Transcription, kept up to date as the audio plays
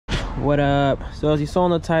What up? So as you saw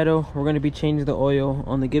in the title, we're going to be changing the oil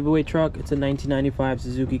on the giveaway truck. It's a 1995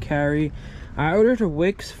 Suzuki Carry. I ordered a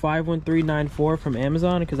Wix 51394 from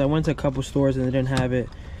Amazon because I went to a couple stores and they didn't have it,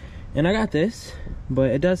 and I got this, but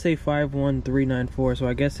it does say 51394, so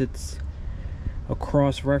I guess it's a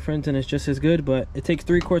cross reference and it's just as good. But it takes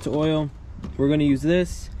 3 quarts of oil. We're going to use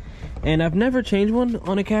this, and I've never changed one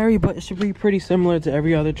on a Carry, but it should be pretty similar to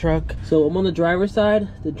every other truck. So I'm on the driver's side.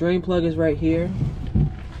 The drain plug is right here.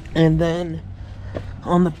 And then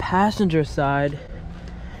on the passenger side,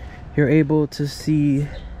 you're able to see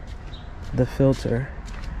the filter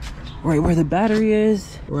right where the battery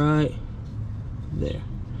is, right there.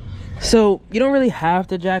 So you don't really have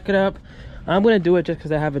to jack it up. I'm gonna do it just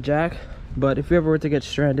because I have a jack, but if you ever were to get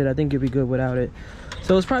stranded, I think you'd be good without it.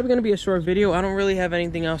 So it's probably gonna be a short video. I don't really have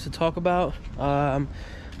anything else to talk about. I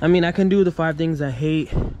mean, I can do the 5 things I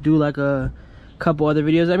hate, do like a couple other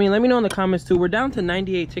videos. I mean, let me know in the comments too. We're down to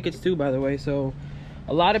 98 tickets too, by the way. So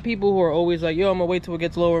a lot of people who are always like, yo, I'm gonna wait till it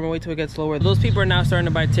gets lower, I'm gonna wait till it gets lower, those people are now starting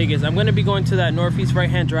to buy tickets. I'm gonna be going to that Northeast right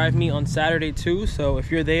hand drive meet on Saturday too, so if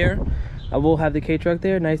you're there, I will have the K truck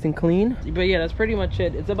there nice and clean. But yeah, that's pretty much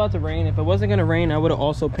it. It's about to rain. If it wasn't gonna rain, I would have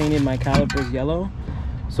also painted my calipers yellow.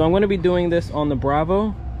 So I'm gonna be doing this on the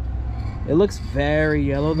Bravo. It looks very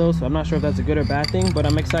yellow though, so I'm not sure if that's a good or bad thing, but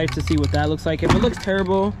I'm excited to see what that looks like. If it looks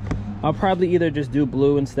terrible, I'll probably either just do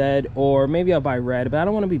blue instead, or maybe I'll buy red, but I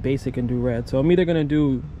don't want to be basic and do red. So I'm either going to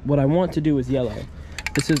do, what I want to do is yellow.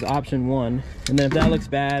 This is option 1. And then if that looks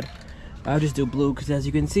bad, I'll just do blue, because as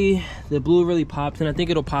you can see, the blue really pops, and I think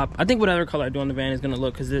it'll pop. I think whatever color I do on the van is going to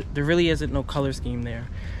look, because there really isn't no color scheme there.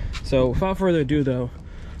 So without further ado though,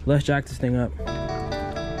 let's jack this thing up.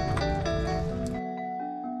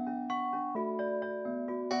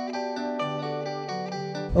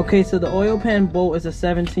 Okay, so the oil pan bolt is a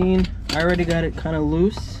 17. I already got it kind of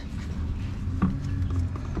loose.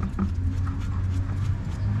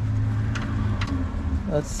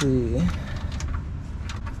 Let's see.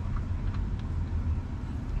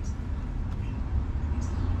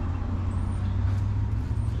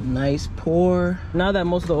 Nice pour. Now that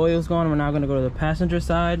most of the oil is gone, we're now going to go to the passenger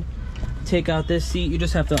side. Take out this seat. You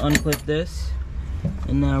just have to unclip this.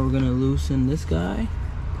 And now we're going to loosen this guy.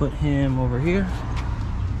 Put him over here.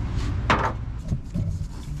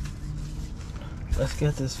 Let's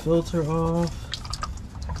get this filter off.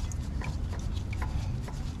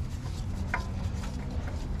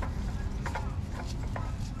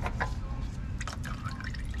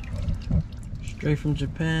 Straight from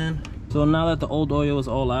Japan. So now that the old oil is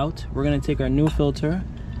all out, we're gonna take our new filter,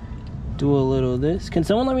 do a little of this. Can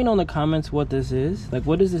someone let me know in the comments what this is? Like,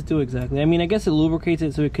 what does this do exactly? I mean, I guess it lubricates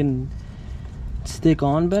it so it can stick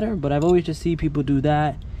on better, but I've always just seen people do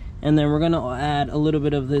that. And then we're gonna add a little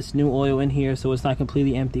bit of this new oil in here so it's not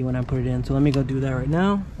completely empty when I put it in. So let me go do that right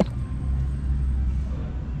now.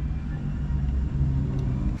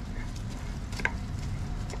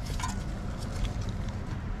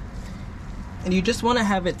 And you just wanna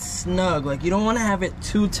have it snug. Like, you don't wanna have it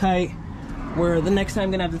too tight where the next time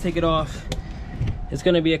I'm gonna have to take it off, it's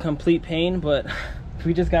gonna be a complete pain. But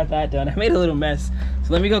we just got that done. I made a little mess.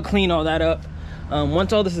 So let me go clean all that up.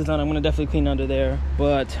 Once all this is done, I'm gonna definitely clean under there.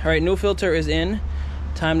 But all right, new filter is in.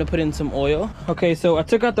 Time to put in some oil. Okay, so I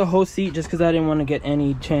took out the whole seat just because I didn't want to get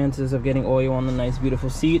any chances of getting oil on the nice, beautiful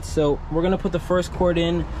seat. So we're gonna put the first quart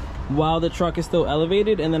in while the truck is still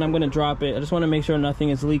elevated, and then I'm gonna drop it. I just want to make sure nothing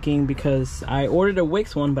is leaking because I ordered a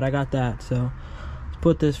Wix one, but I got that. So let's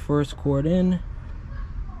put this first quart in.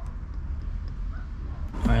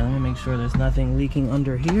 All right, let me make sure there's nothing leaking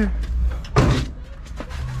under here.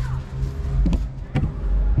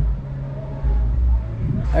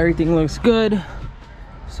 Everything looks good.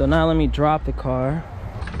 So now let me drop the car.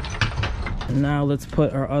 And now let's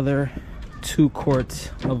put our other 2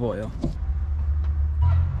 quarts of oil.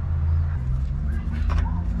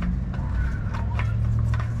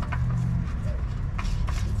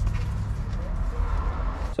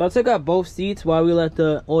 So I took out both seats while we let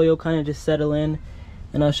the oil kind of just settle in.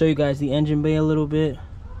 And I'll show you guys the engine bay a little bit.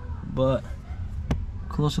 But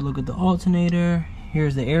closer look at the alternator.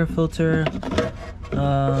 Here's the air filter.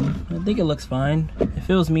 I think it looks fine. If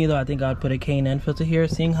it was me though, I think I'd put a K&N filter here.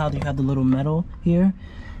 Seeing how you have the little metal here,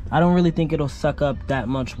 I don't really think it'll suck up that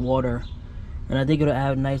much water, and I think it'll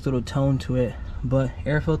add a nice little tone to it. But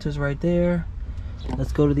air filter's right there.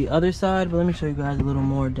 Let's go to the other side, but let me show you guys a little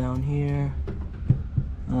more down here.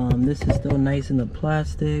 This is still nice in the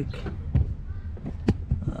plastic.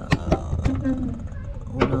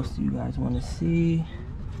 What else do you guys want to see?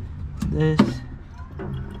 This,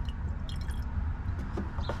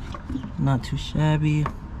 not too shabby.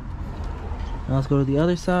 Now let's go to the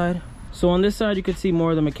other side. So on this side you can see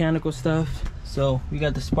more of the mechanical stuff. So we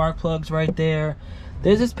got the spark plugs right there.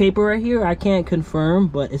 There's this paper right here, I can't confirm,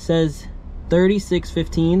 but it says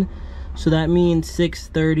 3615. So that means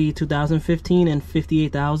 6/30/2015 and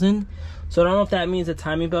 58,000. So I don't know if that means the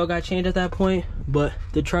timing belt got changed at that point, but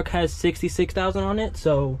the truck has 66,000 on it.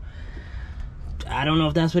 So I don't know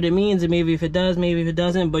if that's what it means, and maybe if it does, maybe if it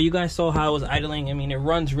doesn't. But you guys saw how it was idling. I mean, it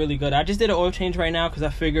runs really good. I just did an oil change right now because I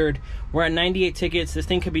figured we're at 98 tickets. This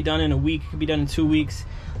thing could be done in a week, it could be done in 2 weeks.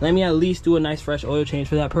 Let me at least do a nice fresh oil change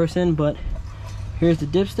for that person. But here's the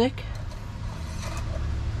dipstick.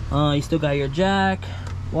 You still got your jack,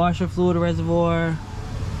 washer fluid reservoir,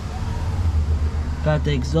 got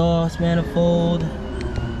the exhaust manifold,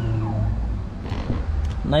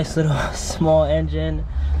 nice little small engine.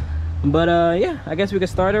 But yeah, I guess we can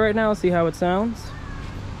start it right now, see how it sounds.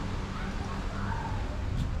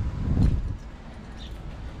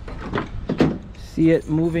 See it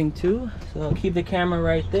moving too, so I'll keep the camera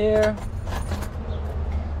right there.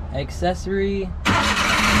 Accessory.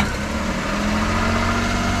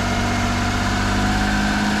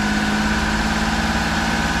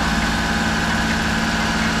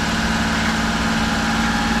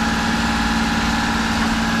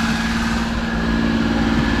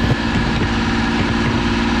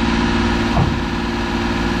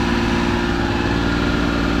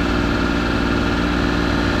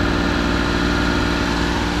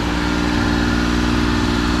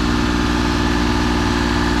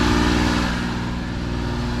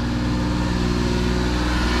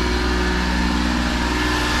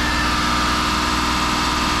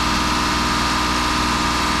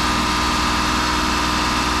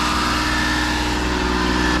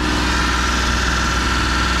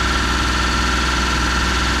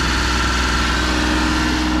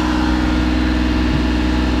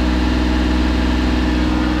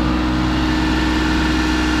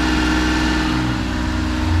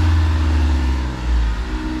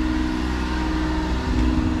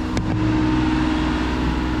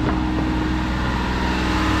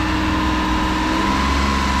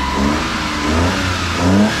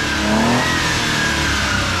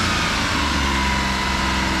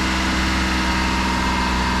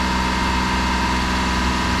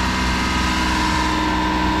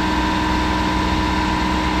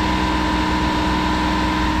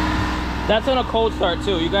 That's on a cold start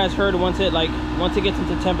too. You guys heard once it gets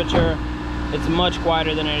into temperature, it's much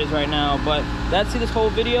quieter than it is right now. But that's this whole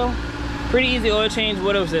video. Pretty easy oil change.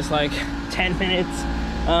 What was this, like 10 minutes?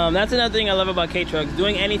 That's another thing I love about K-Trucks.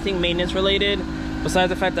 Doing anything maintenance related,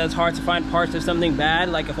 besides the fact that it's hard to find parts of something bad,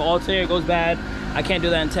 like if an alternator goes bad, I can't do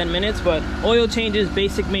that in 10 minutes. But oil changes,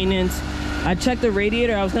 basic maintenance. I checked the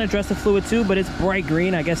radiator. I was gonna address the fluid too, but it's bright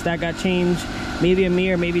green. I guess that got changed. Maybe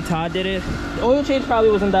Amir, maybe Todd did it. The oil change probably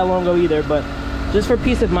wasn't that long ago either, but just for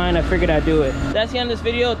peace of mind, I figured I'd do it. That's the end of this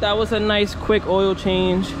video. That was a nice quick oil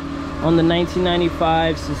change on the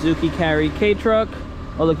 1995 Suzuki Carry K-Truck.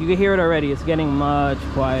 Oh look, you can hear it already. It's getting much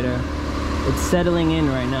quieter. It's settling in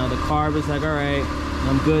right now. The carb is like, all right,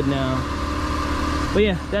 I'm good now. But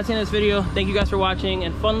yeah, that's the end of this video. Thank you guys for watching.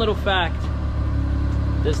 And fun little fact,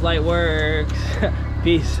 this light works.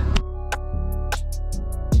 Peace.